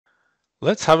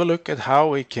Let's have a look at how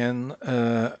we can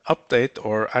update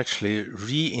or actually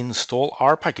reinstall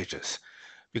R packages,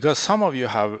 because some of you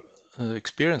have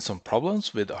experienced some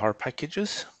problems with R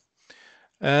packages,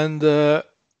 and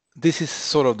this is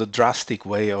sort of the drastic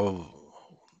way of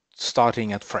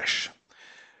starting at fresh.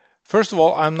 First of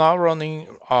all, I'm now running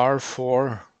R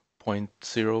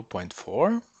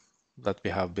 4.0.4 that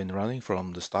we have been running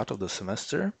from the start of the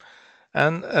semester,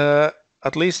 and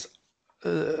at least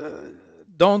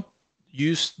don't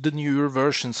use the newer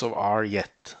versions of R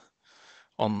yet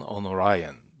on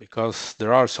Orion, because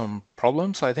there are some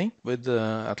problems, I think, with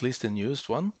at least the newest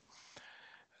one.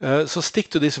 So stick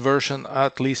to this version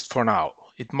at least for now.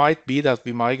 It might be that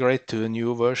we migrate to a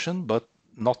new version, but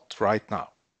not right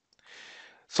now.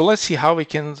 So let's see how we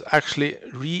can actually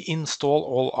reinstall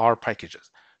all R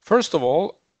packages. First of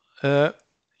all,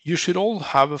 you should all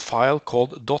have a file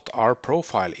called .r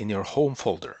profile in your home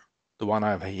folder, the one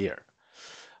I have here.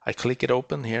 I click it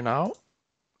open here now,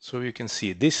 so you can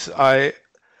see this. I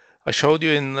showed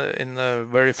you in the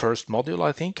very first module,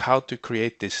 I think, how to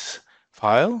create this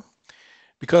file,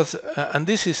 because and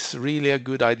this is really a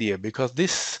good idea, because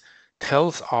this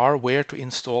tells R where to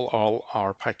install all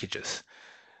R packages.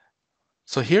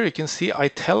 So here you can see I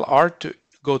tell R to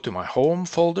go to my home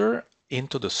folder,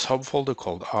 into the subfolder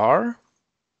called R.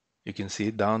 You can see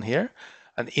it down here,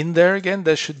 and in there again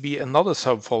there should be another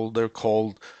subfolder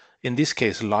called, in this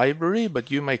case, library,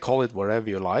 but you may call it wherever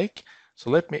you like.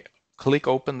 So let me click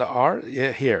open the R.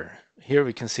 Yeah, here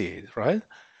we can see it, right?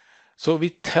 So we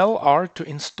tell R to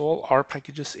install R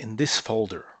packages in this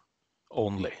folder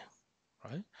only,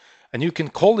 right? And you can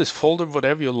call this folder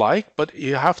whatever you like, but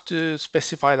you have to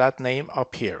specify that name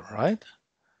up here, right?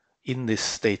 In this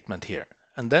statement here,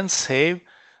 and then save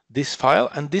this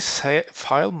file, and this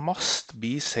file must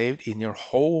be saved in your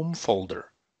home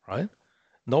folder, right?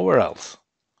 Nowhere else.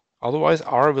 Otherwise,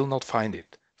 R will not find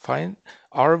it.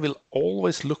 R will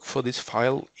always look for this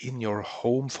file in your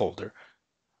home folder,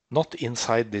 not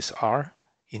inside this R,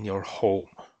 in your home.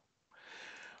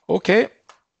 Okay,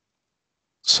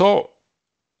 so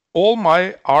all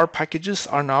my R packages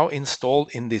are now installed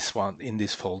in this one, in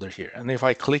this folder here. And if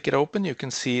I click it open, you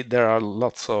can see there are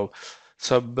lots of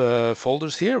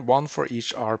subfolders here, one for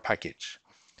each R package.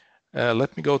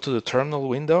 Let me go to the terminal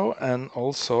window, and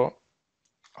also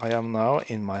I am now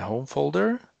in my home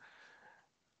folder.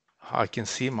 I can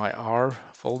see my R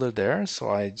folder there, so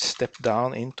I step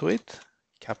down into it,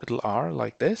 capital R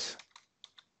like this.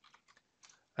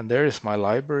 And there is my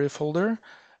library folder.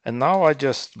 And now I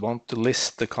just want to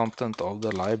list the content of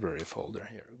the library folder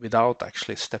here without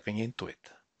actually stepping into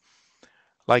it,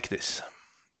 like this.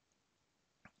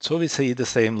 So we see the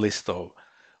same list of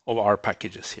our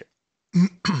packages here.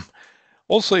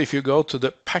 Also, if you go to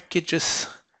the Packages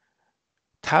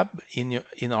tab in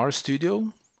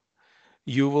RStudio,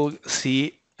 you will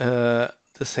see the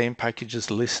same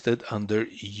packages listed under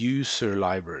User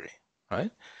Library,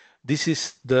 right? This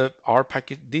is the R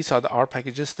package. These are the R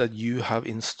packages that you have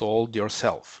installed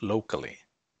yourself locally.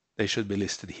 They should be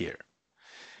listed here.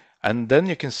 And then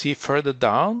you can see further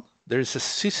down, there is a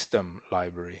system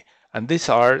library. And these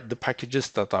are the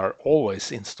packages that are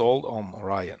always installed on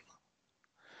Orion.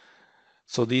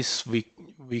 So these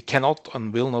we cannot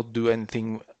and will not do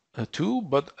anything to,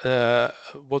 but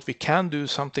what we can do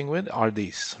something with are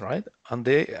these, right? And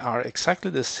they are exactly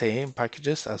the same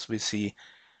packages as we see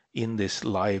in this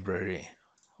library,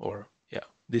 or yeah,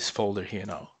 this folder here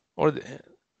now, or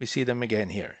we see them again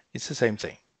here. It's the same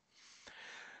thing.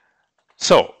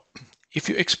 So if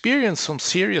you experience some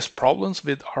serious problems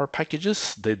with our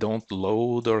packages, they don't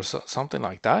load or something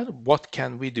like that, what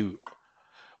can we do?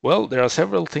 Well, there are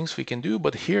several things we can do,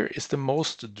 but here is the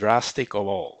most drastic of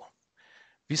all.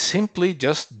 We simply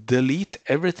just delete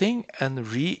everything and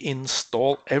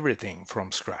reinstall everything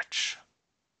from scratch.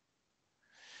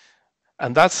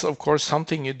 And that's, of course,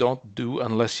 something you don't do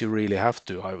unless you really have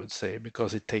to, I would say,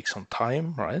 because it takes some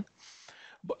time, right?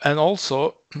 And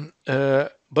also,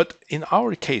 but in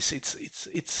our case,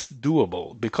 it's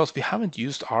doable because we haven't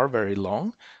used R very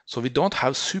long, so we don't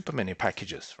have super many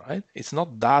packages, right? It's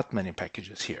not that many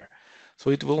packages here. So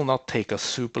it will not take a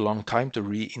super long time to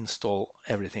reinstall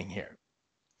everything here.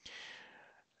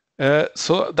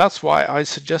 So that's why I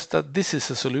suggest that this is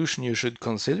a solution you should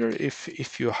consider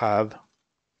if you have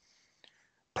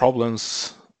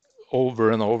problems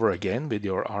over and over again with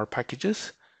your R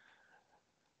packages.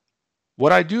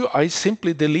 What I do, I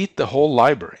simply delete the whole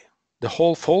library, the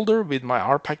whole folder with my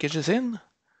R packages in.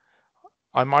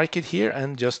 I mark it here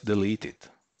and just delete it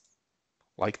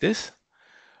like this.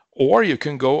 Or you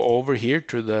can go over here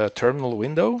to the terminal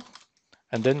window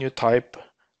and then you type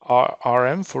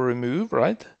RM for remove,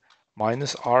 right?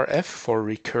 minus RF for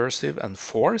recursive and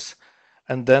force,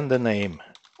 and then the name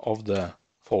of the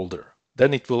folder.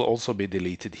 Then it will also be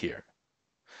deleted here.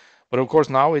 But of course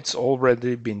now it's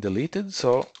already been deleted,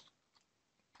 so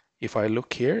if I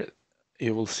look here,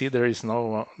 you will see there is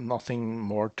nothing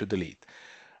more to delete.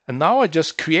 And now I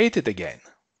just create it again.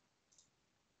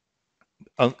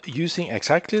 Using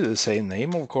exactly the same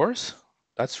name, of course.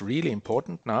 That's really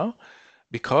important now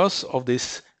because of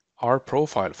this R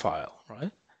profile file,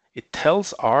 right? It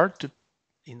tells R to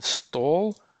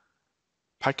install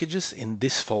packages in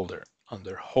this folder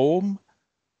under Home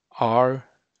R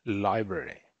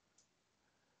Library.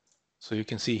 So you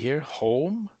can see here,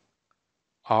 Home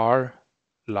R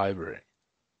Library.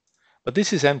 But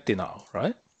this is empty now,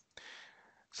 right?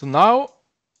 So now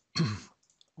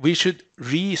we should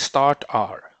restart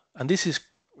R. And this is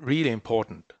really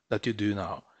important that you do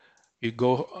now. You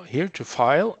go here to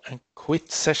File and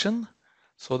Quit Session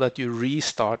so that you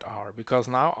restart R, because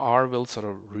now R will sort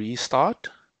of restart.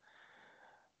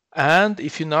 And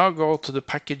if you now go to the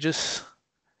packages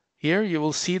here, you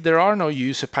will see there are no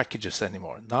user packages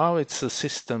anymore. Now it's a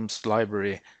systems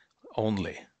library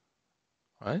only,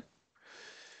 right?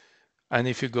 And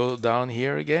if you go down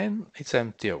here again, it's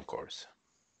empty, of course.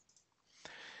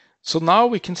 So now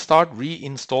we can start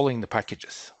reinstalling the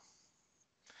packages.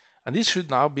 And this should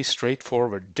now be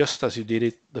straightforward, just as you did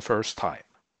it the first time.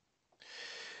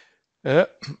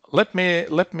 Let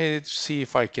me see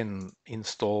if I can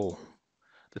install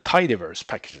the tidyverse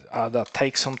package. That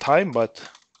takes some time, but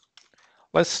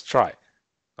let's try.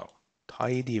 No,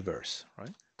 tidyverse,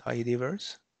 right?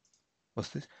 Tidyverse. What's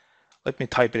this? Let me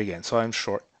type it again, so I'm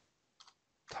sure.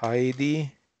 Tidyverse.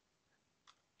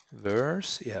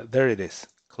 Yeah, there it is.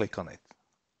 Click on it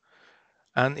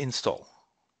and install.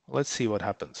 Let's see what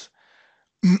happens.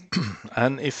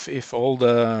 And if all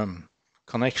the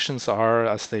connections are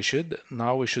as they should,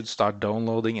 now we should start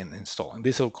downloading and installing.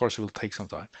 This, of course, will take some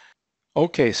time.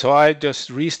 Okay, so I just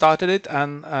restarted it,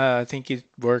 and I think it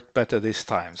worked better this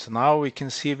time. So now we can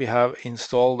see we have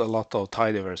installed a lot of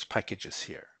tidyverse packages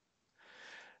here.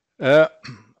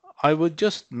 I would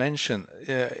just mention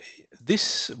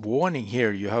this warning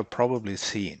here you have probably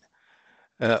seen.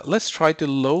 Let's try to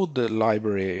load the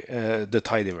library, the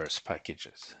tidyverse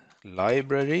packages.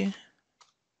 Library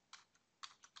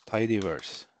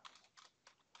tidyverse.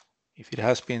 If it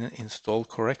has been installed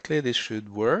correctly, this should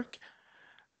work.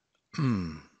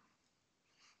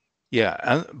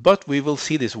 Yeah, but we will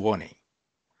see this warning.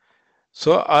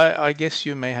 So I guess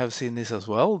you may have seen this as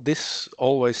well. This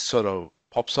always sort of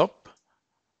pops up,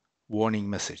 warning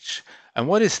message. And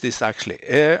what is this actually?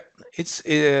 It's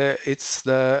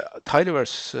the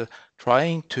tidyverse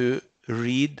trying to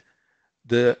read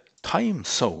the time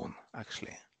zone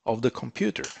actually of the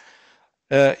computer.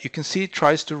 You can see it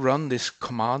tries to run this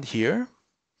command here.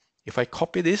 If I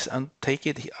copy this and take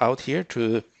it out here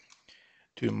to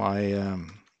my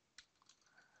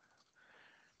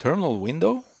terminal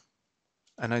window,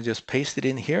 and I just paste it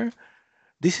in here,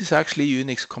 this is actually a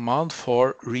Unix command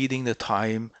for reading the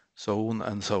time zone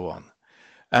and so on.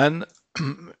 And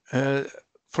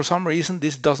for some reason,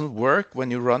 this doesn't work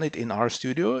when you run it in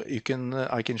RStudio. You can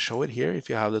I can show it here if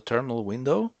you have the terminal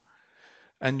window,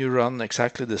 and you run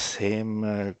exactly the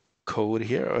same code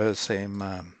here, or same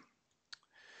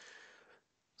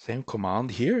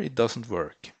command here. It doesn't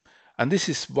work. And this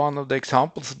is one of the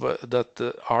examples that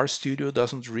RStudio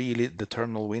doesn't really, the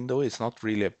terminal window is not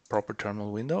really a proper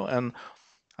terminal window, and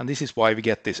this is why we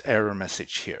get this error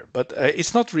message here. But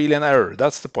it's not really an error,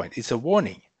 that's the point. It's a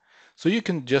warning. So you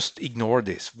can just ignore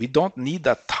this. We don't need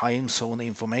that time zone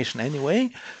information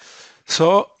anyway.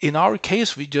 So in our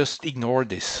case, we just ignore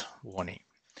this warning.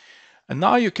 And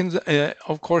now you can,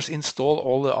 of course, install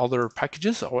all the other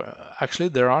packages. Or actually,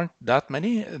 there aren't that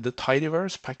many. The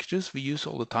tidyverse packages we use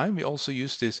all the time. We also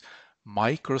use this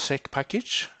microsec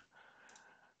package.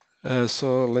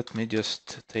 So let me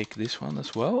just take this one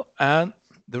as well. And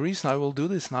the reason I will do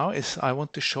this now is I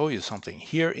want to show you something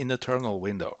here in the terminal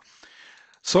window.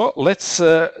 So let's,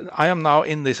 I am now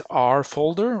in this R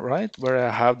folder, right, where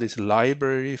I have this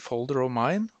library folder of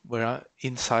mine, where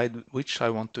inside which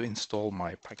I want to install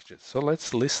my packages. So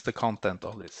let's list the content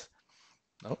of this.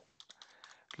 No,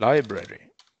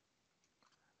 library.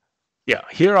 Yeah,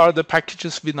 here are the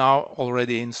packages we now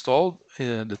already installed,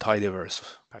 the tidyverse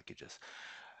packages.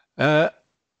 Now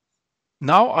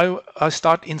I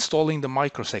start installing the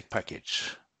microsec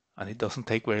package, and it doesn't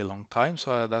take very long time,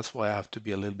 so that's why I have to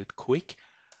be a little bit quick.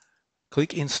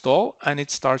 Click install, and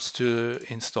it starts to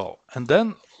install. And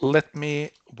then let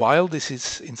me, while this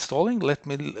is installing, let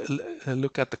me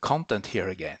look at the content here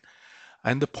again.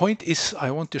 And the point is,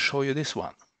 I want to show you this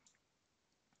one.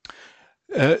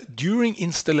 During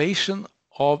installation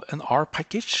of an R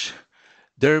package,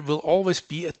 there will always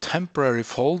be a temporary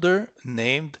folder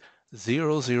named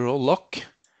 00lock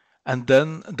and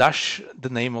then dash the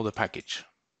name of the package.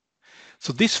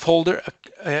 So this folder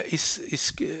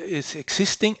is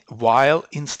existing while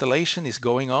installation is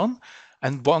going on,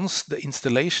 and once the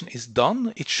installation is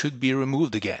done, it should be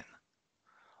removed again.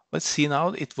 Let's see now,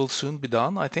 it will soon be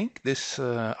done, I think. This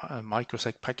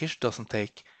microsec package doesn't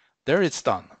take, there it's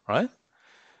done, right?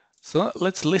 So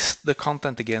let's list the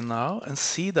content again now and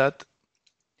see that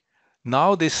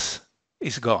now this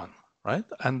is gone, right?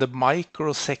 And the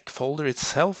microsec folder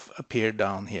itself appeared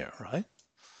down here, right?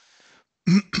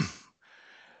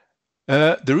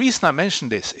 The reason I mention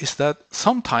this is that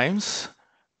sometimes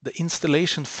the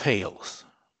installation fails.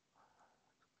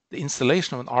 The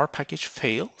installation of an R package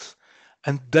fails,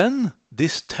 and then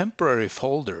this temporary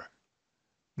folder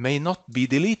may not be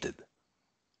deleted.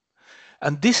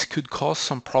 And this could cause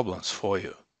some problems for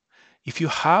you. If you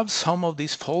have some of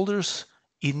these folders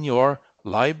in your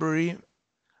library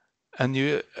and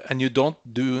you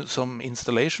don't do some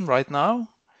installation right now,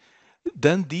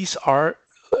 then these are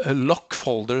lock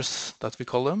folders, that we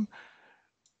call them,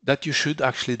 that you should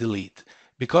actually delete,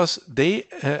 because they,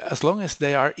 as long as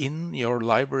they are in your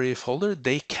library folder,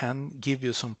 they can give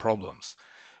you some problems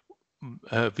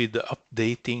with the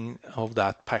updating of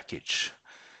that package.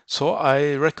 So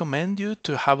I recommend you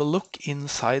to have a look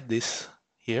inside this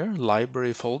here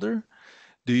library folder.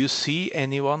 Do you see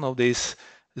any one of these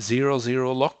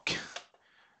 00lock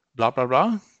blah blah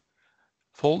blah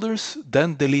folders?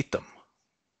 Then delete them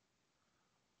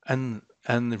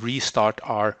and restart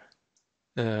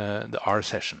the R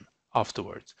session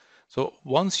afterwards. So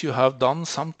once you have done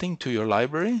something to your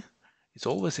library, it's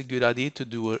always a good idea to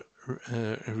do a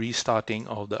restarting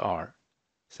of the R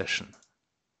session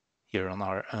here on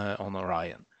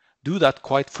Orion. Do that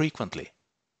quite frequently.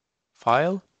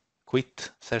 File,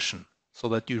 quit session, so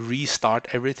that you restart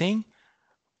everything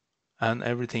and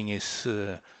everything is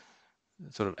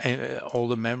sort of all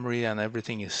the memory and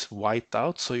everything is wiped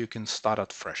out, so you can start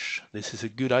at fresh. This is a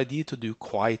good idea to do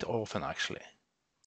quite often, actually.